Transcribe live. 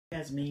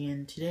guys, me,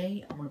 and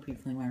today I'm gonna be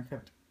playing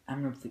Minecraft.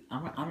 I'm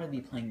gonna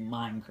be playing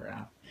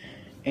Minecraft,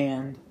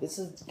 and this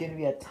is gonna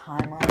be a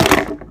time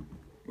lapse.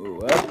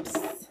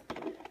 Whoops!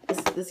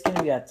 This is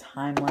gonna be a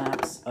time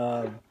lapse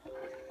of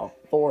a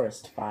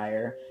forest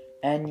fire,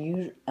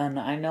 and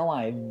I know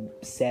I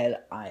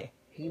said I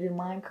hated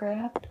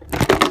Minecraft,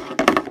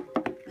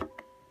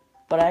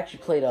 but I actually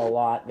played a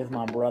lot with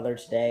my brother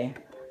today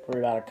for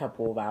about a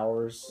couple of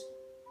hours.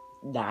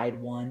 Died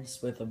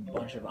once with a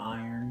bunch of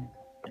iron.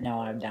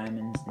 Now I have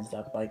diamonds and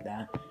stuff like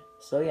that.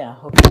 So yeah,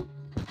 hope.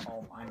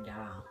 Oh my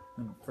god,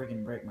 I'm gonna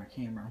freaking break my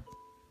camera.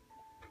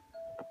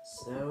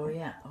 So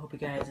yeah, I hope you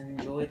guys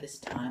enjoy this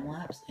time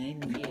lapse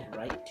and get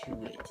right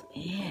to it.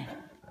 Yeah.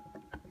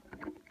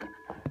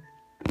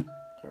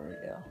 There we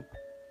go.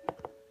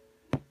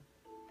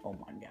 Oh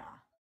my god.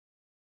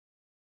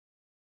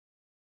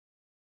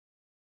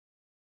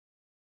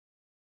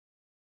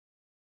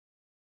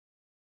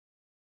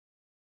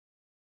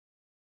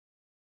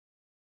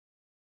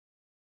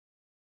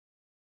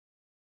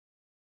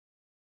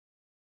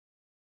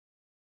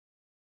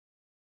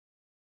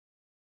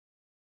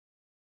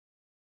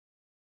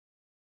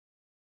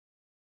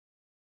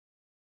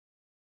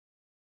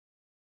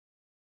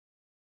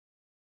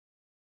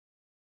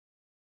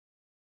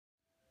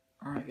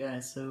 Alright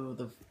guys, so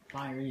the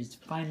fire is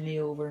finally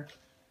over,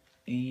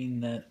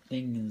 and that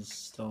thing is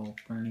still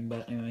burning,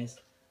 but anyways,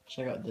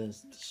 check out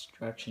this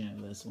destruction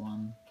of this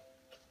one.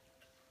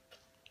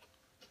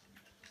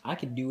 I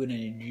could do it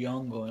in a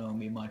jungle and it would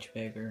be much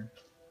bigger.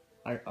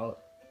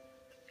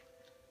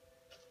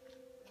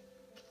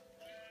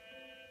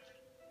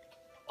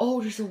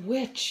 Oh, there's a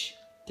witch!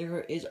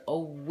 There is a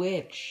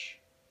witch!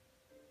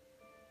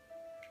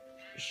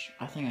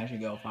 I think I should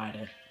go fight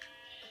it.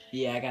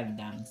 Yeah, I got a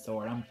diamond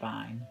sword, I'm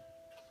fine.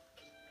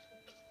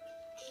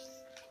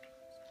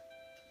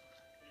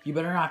 You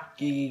better not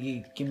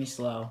give me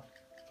slow.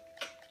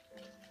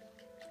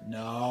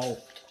 No.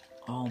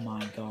 Oh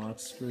my god,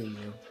 screw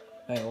you.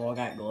 Wait, well I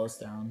got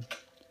glowstone.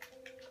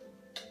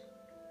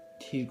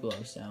 2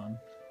 glowstone.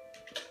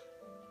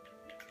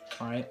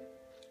 Alright.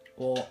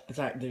 Well,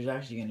 there's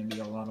actually gonna be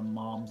a lot of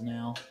mobs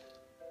now.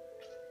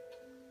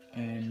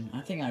 And I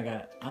think I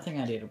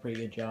did a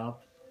pretty good job.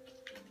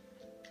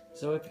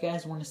 So if you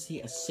guys want to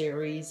see a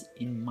series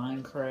in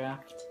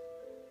Minecraft,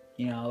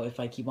 you know, if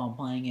I keep on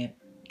playing it,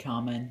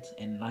 comment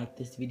and like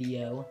this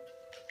video.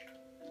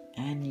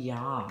 And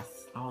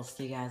yes, I'll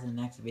see you guys in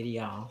the next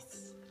video.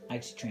 I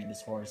actually trained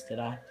this horse, did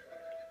I?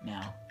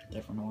 No,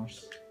 different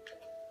horse.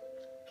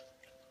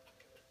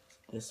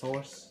 This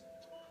horse?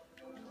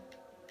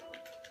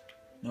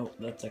 Nope,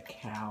 that's a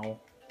cow.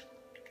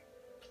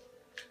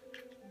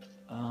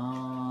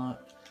 I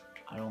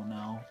don't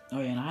know. Oh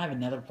yeah, and I have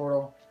another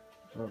portal.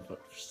 But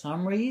for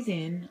some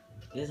reason,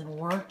 it isn't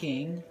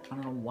working. I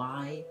don't know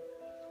why.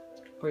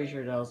 Pretty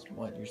sure that was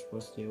what you're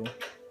supposed to do.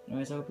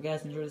 Anyways, I hope you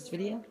guys enjoyed this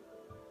video.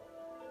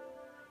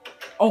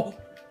 Oh!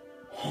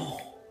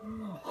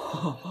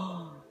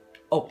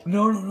 Oh,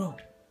 no.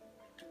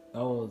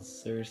 That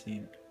was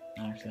seriously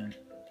an accident.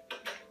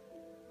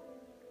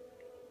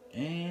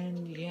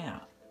 And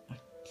yeah,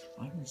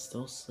 I can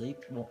still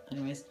sleep. Well,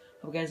 anyways,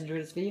 hope you guys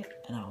enjoyed this video,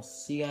 and I'll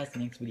see you guys in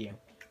the next video.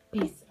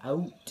 Peace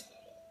out.